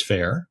point is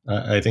fair.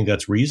 I think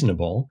that's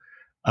reasonable.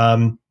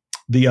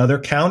 The other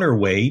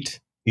counterweight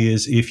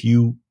is if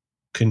you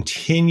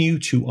continue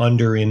to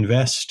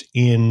underinvest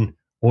in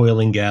oil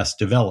and gas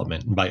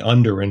development. And by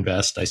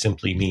underinvest, I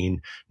simply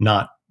mean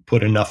not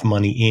put enough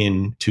money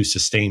in to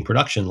sustain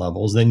production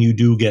levels, then you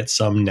do get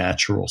some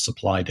natural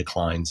supply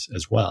declines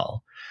as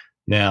well.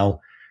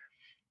 Now,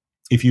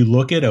 if you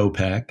look at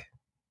OPEC,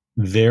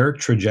 their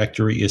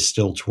trajectory is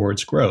still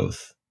towards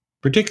growth,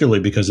 particularly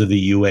because of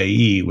the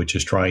UAE, which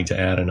is trying to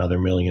add another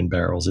 1 million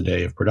barrels a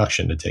day of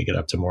production to take it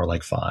up to more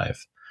like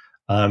 5.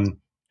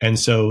 And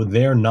so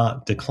they're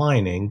not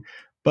declining.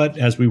 But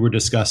as we were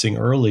discussing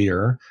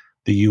earlier,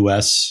 the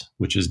US,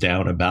 which is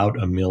down about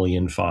 1.5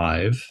 million,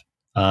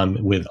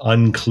 with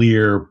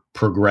unclear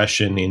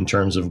progression in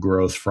terms of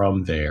growth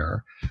from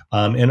there.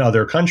 And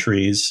other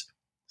countries,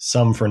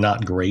 some for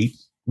not great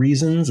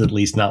reasons, at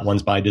least not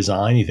ones by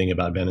design. You think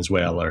about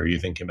Venezuela, or you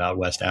think about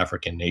West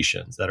African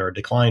nations that are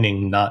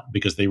declining, not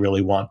because they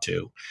really want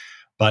to.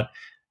 But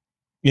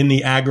in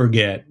the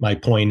aggregate, my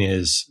point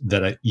is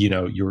that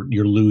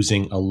you're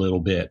losing a little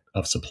bit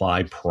of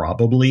supply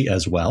probably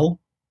as well.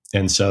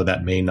 And so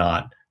that may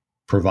not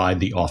provide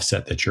the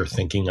offset that you're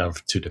thinking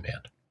of to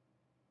demand.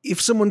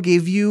 if someone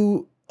gave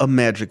you a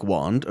magic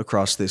wand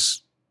across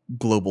this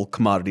global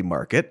commodity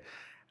market,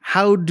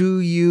 how do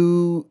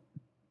you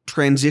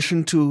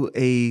transition to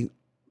a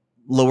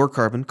lower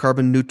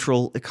carbon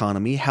neutral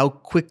economy? How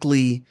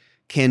quickly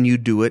can you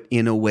do it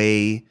in a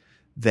way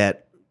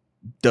that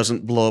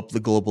doesn't blow up the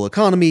global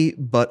economy,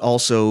 but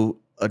also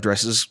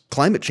addresses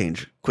climate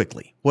change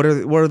quickly? What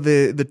are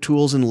the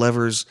tools and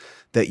levers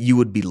that you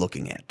would be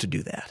looking at to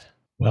do that?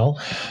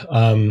 Well,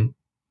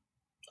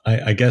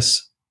 I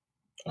guess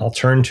I'll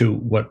turn to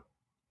what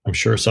I'm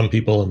sure some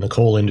people in the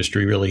coal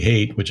industry really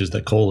hate, which is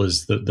that coal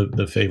is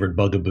the favored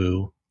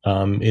bugaboo.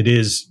 It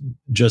is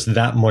just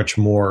that much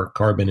more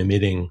carbon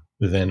emitting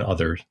than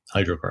other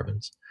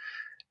hydrocarbons.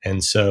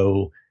 And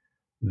so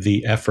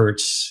the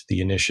efforts, the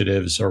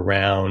initiatives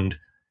around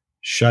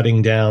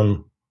shutting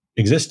down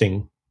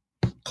existing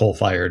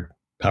coal-fired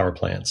power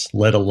plants,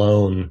 let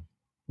alone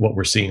what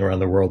we're seeing around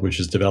the world, which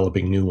is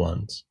developing new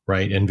ones,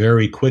 right? And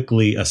very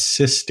quickly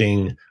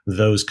assisting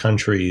those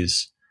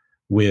countries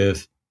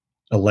with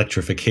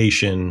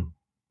electrification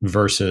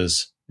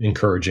versus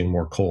encouraging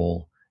more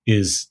coal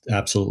is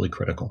absolutely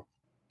critical.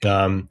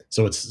 So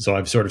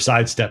I've sort of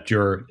sidestepped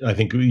I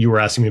think you were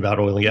asking me about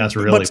oil and gas.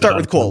 Really, let's start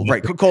with coal.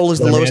 Right, coal is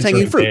the lowest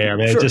hanging fruit. There.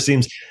 Sure. It just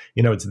seems,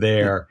 it's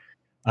there.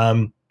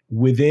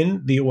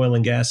 Within the oil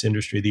and gas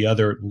industry, the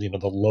other, the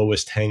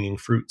lowest hanging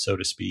fruit, so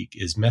to speak,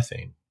 is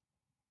methane.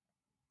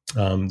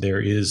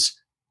 There is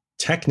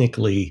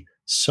technically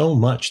so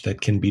much that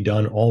can be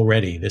done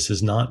already. This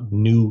is not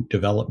new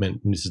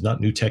development. This is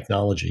not new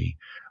technology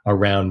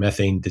around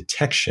methane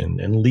detection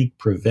and leak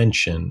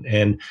prevention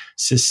and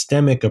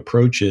systemic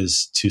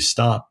approaches to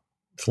stop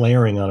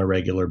flaring on a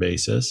regular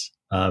basis,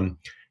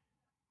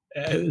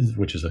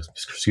 which is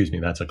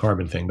that's a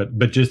carbon thing.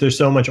 But just there's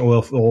so much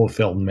oil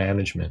field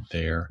management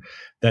there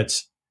that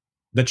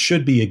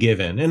should be a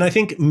given. And I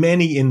think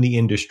many in the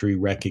industry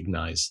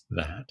recognize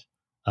that.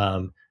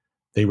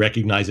 They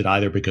recognize it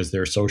either because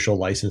their social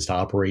license to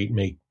operate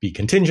may be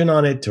contingent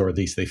on it, or at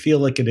least they feel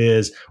like it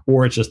is,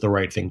 or it's just the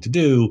right thing to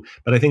do.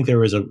 But I think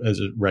there is a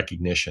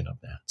recognition of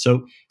that.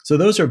 So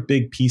those are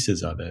big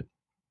pieces of it.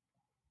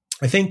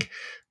 I think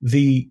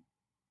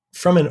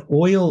from an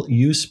oil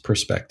use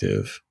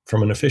perspective,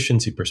 from an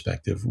efficiency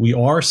perspective, we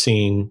are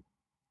seeing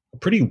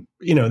pretty,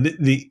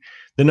 the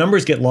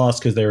numbers get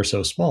lost because they are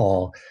so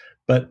small,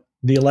 but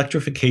the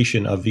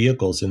electrification of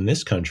vehicles in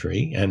this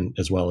country, and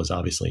as well as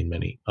obviously in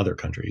many other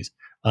countries,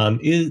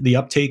 the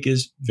uptake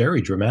is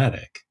very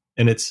dramatic.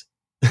 And it's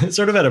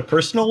sort of at a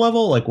personal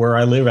level, like where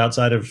I live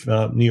outside of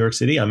New York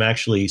City, I'm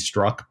actually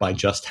struck by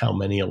just how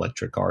many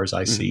electric cars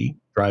I see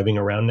driving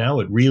around now.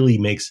 It really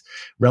makes,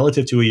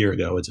 relative to a year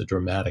ago, it's a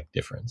dramatic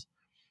difference.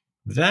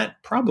 That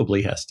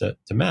probably has to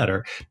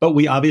matter. But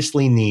we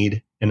obviously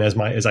need, and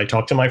as I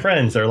talk to my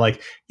friends, they're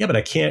like, yeah, but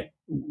I can't,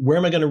 where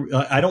am I going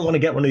to, I don't want to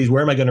get one of these.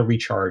 Where am I going to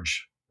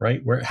recharge? Right.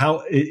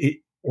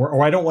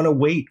 Or I don't want to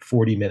wait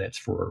 40 minutes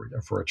for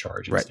a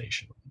charge at a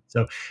station.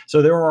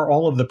 So there are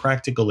all of the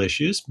practical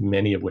issues,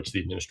 many of which the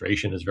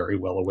administration is very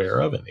well aware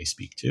of and they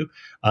speak to.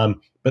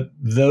 But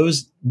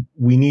those,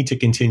 we need to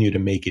continue to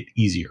make it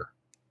easier.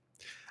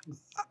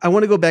 I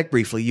want to go back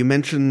briefly. You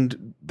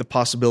mentioned the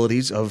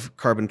possibilities of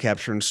carbon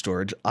capture and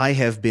storage. I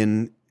have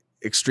been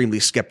extremely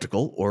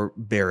skeptical or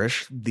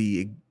bearish.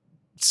 The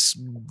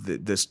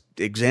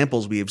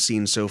examples we have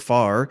seen so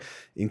far,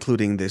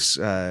 including this,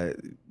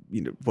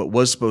 what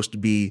was supposed to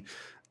be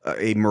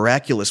a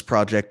miraculous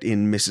project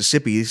in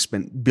Mississippi,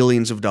 spent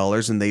billions of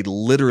dollars, and they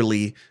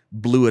literally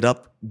blew it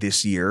up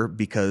this year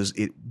because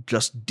it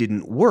just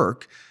didn't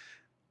work.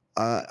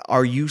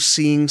 Are you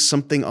seeing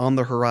something on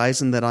the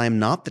horizon that I am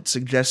not that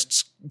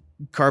suggests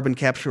carbon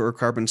capture or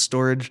carbon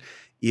storage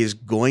is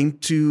going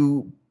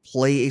to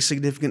play a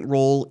significant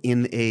role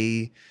in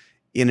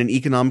an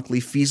economically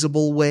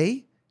feasible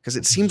way? Because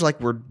it seems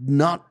like we're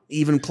not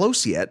even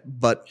close yet.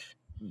 But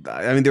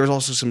I mean, there was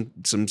also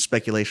some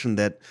speculation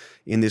that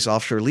in this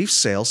offshore lease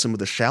sale, some of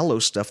the shallow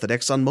stuff that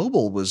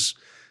ExxonMobil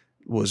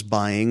was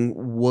buying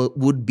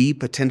would be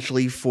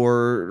potentially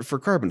for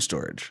carbon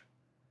storage.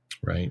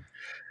 Right.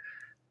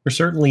 We're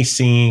certainly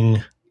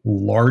seeing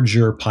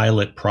larger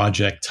pilot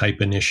project type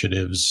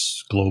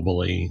initiatives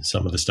globally.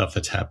 Some of the stuff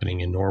that's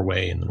happening in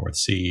Norway and the North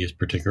Sea is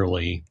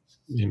particularly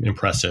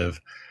impressive.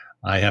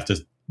 I have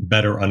to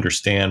better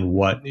understand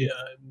what,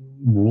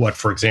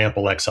 for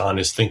example, Exxon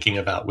is thinking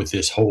about with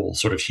this whole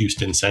sort of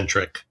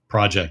Houston-centric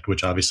project,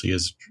 which obviously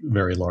is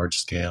very large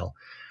scale.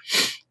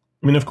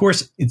 I mean, of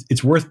course,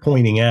 it's worth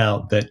pointing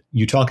out that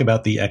you talk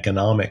about the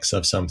economics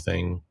of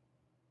something.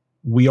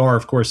 We are,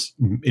 of course,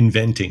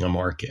 inventing a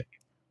market,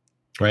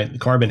 right?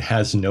 Carbon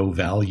has no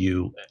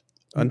value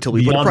until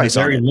we put a price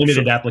on it. Very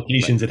limited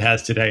applications it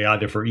has today,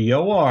 either for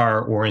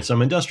EOR or in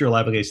some industrial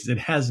applications, it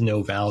has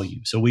no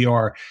value. So we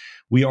are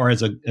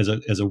as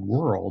a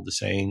world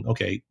saying,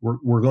 okay,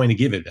 we're going to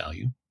give it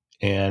value,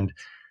 and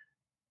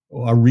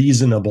a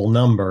reasonable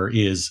number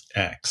is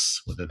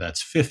X, whether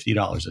that's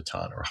 $50 a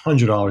ton or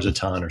 $100 a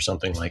ton or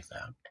something like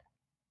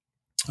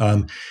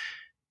that.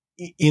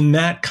 In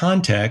that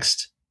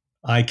context,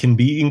 I can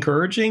be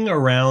encouraging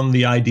around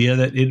the idea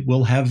that it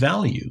will have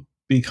value,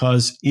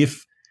 because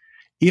if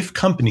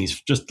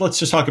companies, let's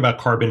just talk about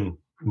carbon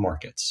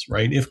markets,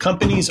 right? If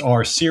companies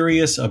are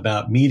serious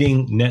about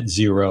meeting net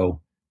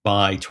zero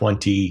by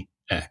 20X,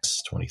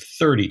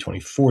 2030,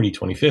 2040,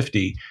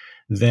 2050,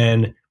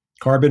 then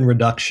carbon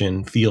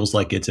reduction feels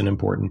like it's an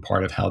important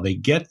part of how they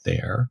get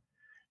there.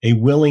 A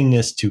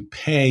willingness to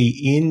pay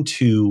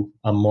into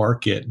a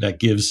market that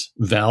gives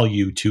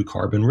value to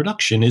carbon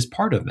reduction is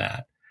part of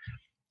that.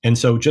 And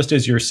so just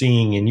as you're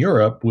seeing in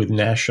Europe with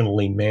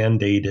nationally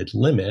mandated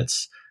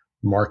limits,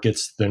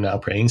 markets, they're now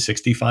paying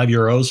 65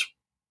 euros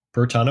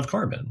per ton of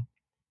carbon.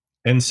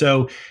 And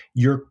so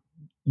you're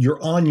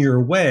on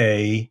your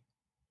way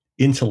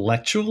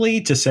intellectually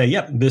to say,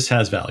 yep, this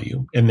has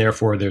value, and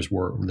therefore there's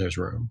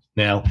room.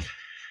 Now,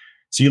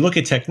 so you look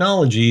at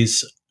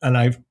technologies, and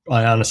I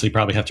honestly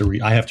probably have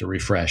to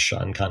refresh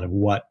on kind of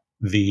what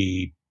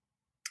the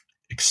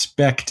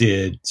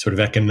expected sort of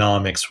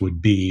economics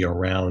would be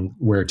around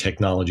where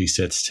technology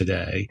sits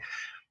today.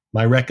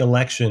 My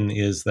recollection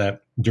is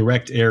that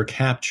direct air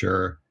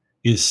capture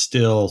is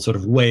still sort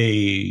of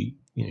way,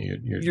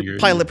 your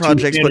pilot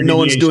projects, but no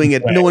one's doing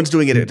it. No one's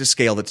doing it at a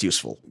scale that's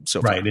useful.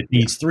 So right, it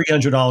needs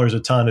 $300 a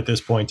ton at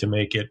this point to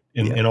make it.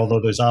 And although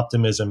there's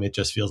optimism, it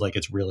just feels like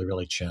it's really,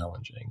 really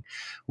challenging.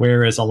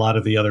 Whereas a lot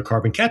of the other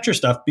carbon capture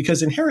stuff,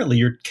 because inherently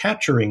you're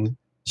capturing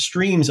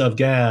streams of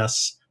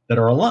gas that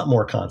are a lot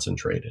more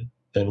concentrated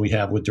than we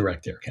have with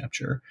direct air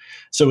capture.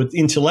 So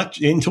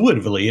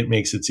intuitively, it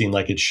makes it seem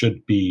like it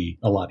should be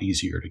a lot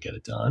easier to get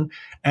it done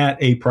at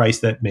a price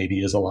that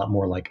maybe is a lot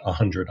more like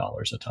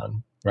 $100 a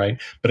ton, right?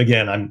 But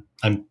again,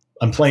 I'm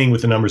playing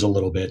with the numbers a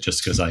little bit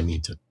just because I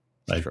need to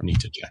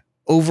check.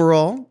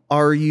 Overall,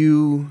 are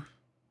you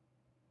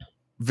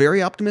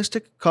very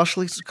optimistic,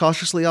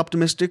 cautiously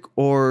optimistic,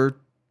 or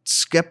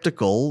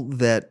skeptical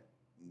that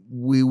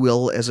we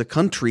will, as a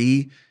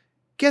country,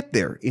 get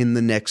there in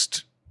the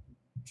next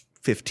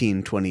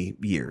 15, 20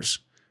 years?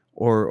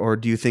 Or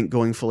do you think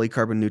going fully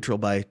carbon neutral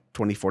by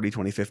 2040,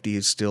 2050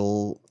 is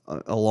still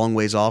a long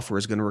ways off, or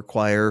is going to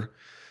require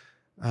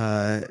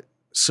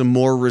some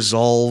more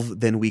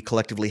resolve than we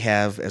collectively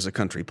have as a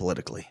country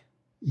politically?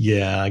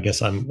 Yeah, I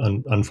guess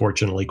I'm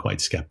unfortunately quite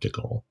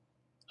skeptical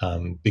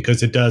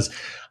because it does.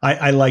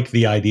 I like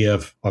the idea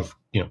of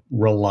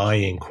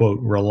relying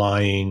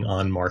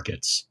on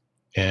markets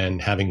and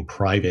having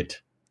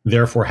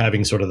therefore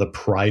having sort of the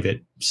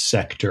private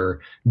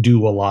sector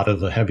do a lot of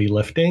the heavy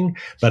lifting,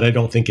 but I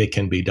don't think it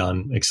can be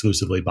done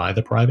exclusively by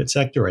the private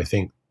sector. I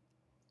think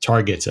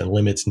targets and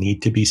limits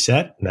need to be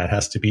set, and that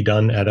has to be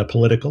done at a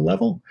political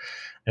level.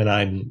 And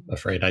I'm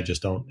afraid I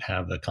just don't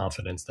have the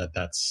confidence that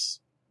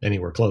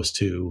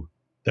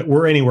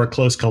we're anywhere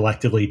close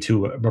collectively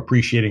to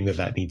appreciating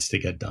that needs to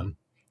get done.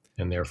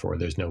 And therefore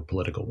there's no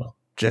political will.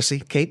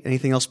 Jesse, Kate,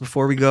 anything else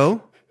before we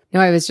go?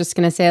 No, I was just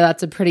going to say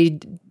that's a pretty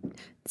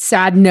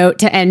sad note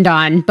to end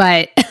on,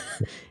 but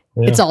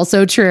it's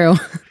also true.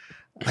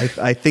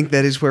 I think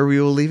that is where we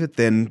will leave it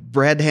then.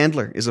 Brad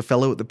Handler is a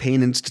fellow at the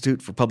Payne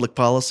Institute for Public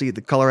Policy at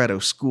the Colorado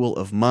School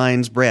of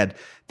Mines. Brad,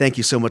 thank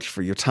you so much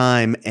for your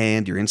time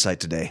and your insight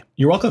today.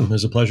 You're welcome. It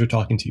was a pleasure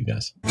talking to you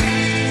guys.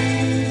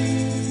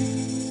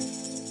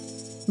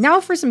 Now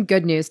for some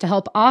good news to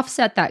help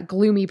offset that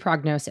gloomy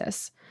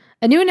prognosis.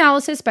 A new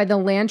analysis by the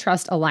Land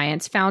Trust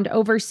Alliance found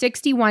over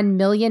 61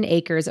 million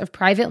acres of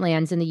private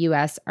lands in the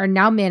U.S. are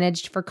now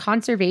managed for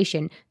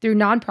conservation through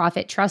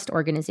nonprofit trust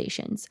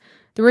organizations.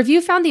 The review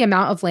found the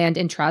amount of land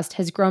in trust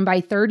has grown by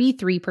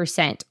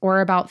 33%,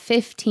 or about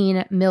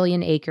 15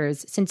 million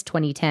acres, since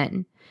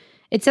 2010.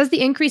 It says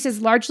the increase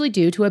is largely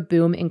due to a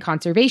boom in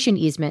conservation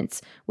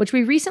easements, which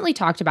we recently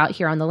talked about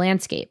here on The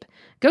Landscape.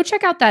 Go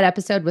check out that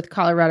episode with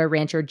Colorado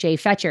rancher Jay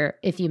Fetcher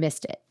if you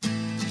missed it.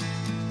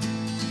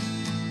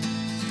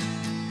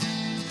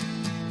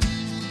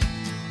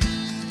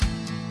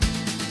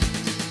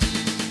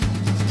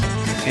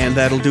 And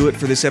that'll do it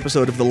for this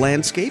episode of The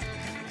Landscape.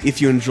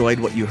 If you enjoyed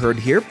what you heard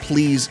here,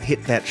 please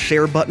hit that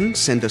share button,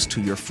 send us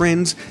to your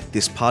friends.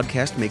 This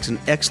podcast makes an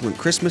excellent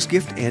Christmas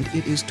gift, and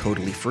it is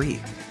totally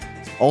free.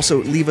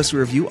 Also, leave us a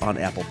review on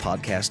Apple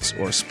Podcasts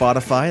or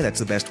Spotify. That's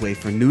the best way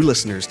for new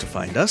listeners to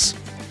find us.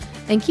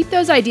 And keep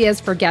those ideas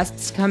for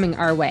guests coming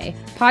our way.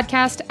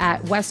 Podcast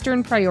at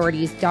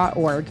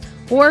westernpriorities.org,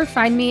 or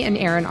find me and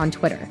Aaron on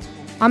Twitter.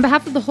 On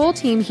behalf of the whole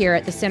team here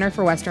at the Center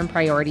for Western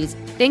Priorities,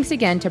 thanks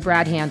again to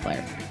Brad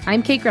Handler.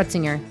 I'm Kate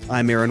Gretzinger.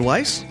 I'm Aaron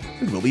Weiss,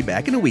 and we'll be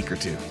back in a week or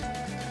two.